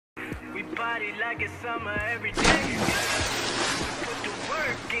body like it's summer every day. Put the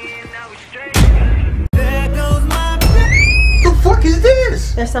work in, now we straight. There goes my The fuck is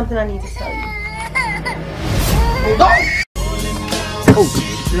this? There's something I need to tell you. Oh,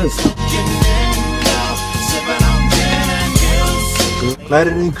 yes.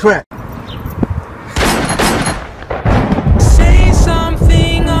 Lighter than crack. Say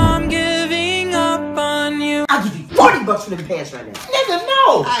something, I'm giving up on you. I'll give you 40 bucks for them pants right now. Nigga,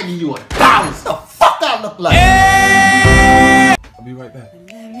 no! I'll give you $1,000. The fuck I look like? Hey! I'll be right back.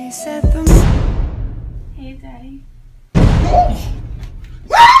 Let me set them. Hey, Daddy.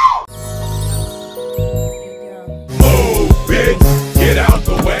 Get out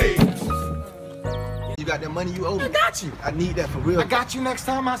the way. You got that money you owe me? I got you. I need that for real. I got you next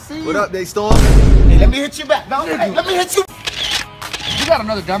time I see you. What up, they store? Hey, let me hit you back. No, hey, let me hit you. You got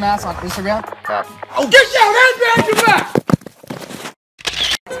another dumbass on Instagram? Oh, get your hand behind your back.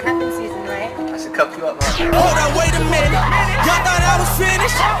 It's cupping season, right? I should cup you up, huh? Hold on, wait a minute. Y'all thought I was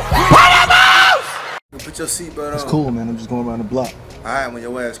finished? Put your seatbelt on. It's cool, man. I'm just going around the block. Alright, when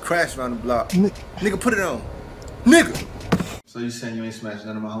your ass crash around the block. Nigga, put it on. Nigga! So you saying you ain't smashed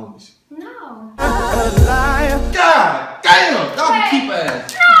none of my homies? No. God damn! Dog keep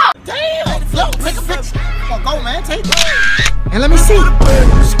ass. Damn. Yo, take a picture. Come on, go, man. Take it. And let me see.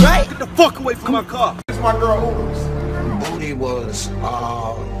 Straight. Get the fuck away from my car. It's my girl Oodles. Booty was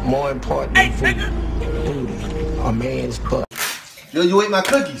more important than food. Booty, a man's butt. Yo, you ate my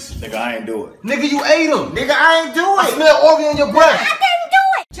cookies. Nigga, I ain't do it. Nigga, you ate them. Nigga, I ain't do I it. smell organ in your breath.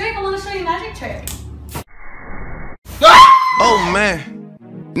 Drake, I want to show you a magic trick. Oh, man.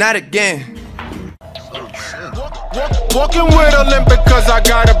 Not again. Walking with a limp because I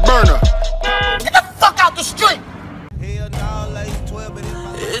got a burner. Get the fuck out the street.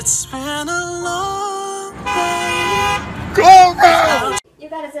 It's been a long way. Go, man! You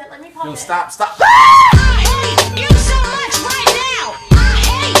got it, let me pause it. Stop. I hate you so much right now. I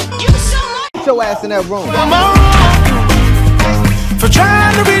hate you so much. Put your ass in that room. For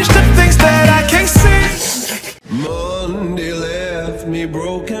trying to reach the things that I can't see. Monday left me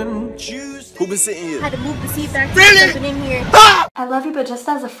broken. Who been sitting here? Had to move the seat back to open in here. I love you, but just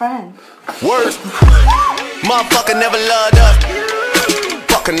as a friend. Worse. Motherfucker never loved us.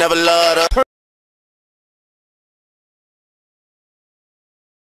 Fucker never loved us.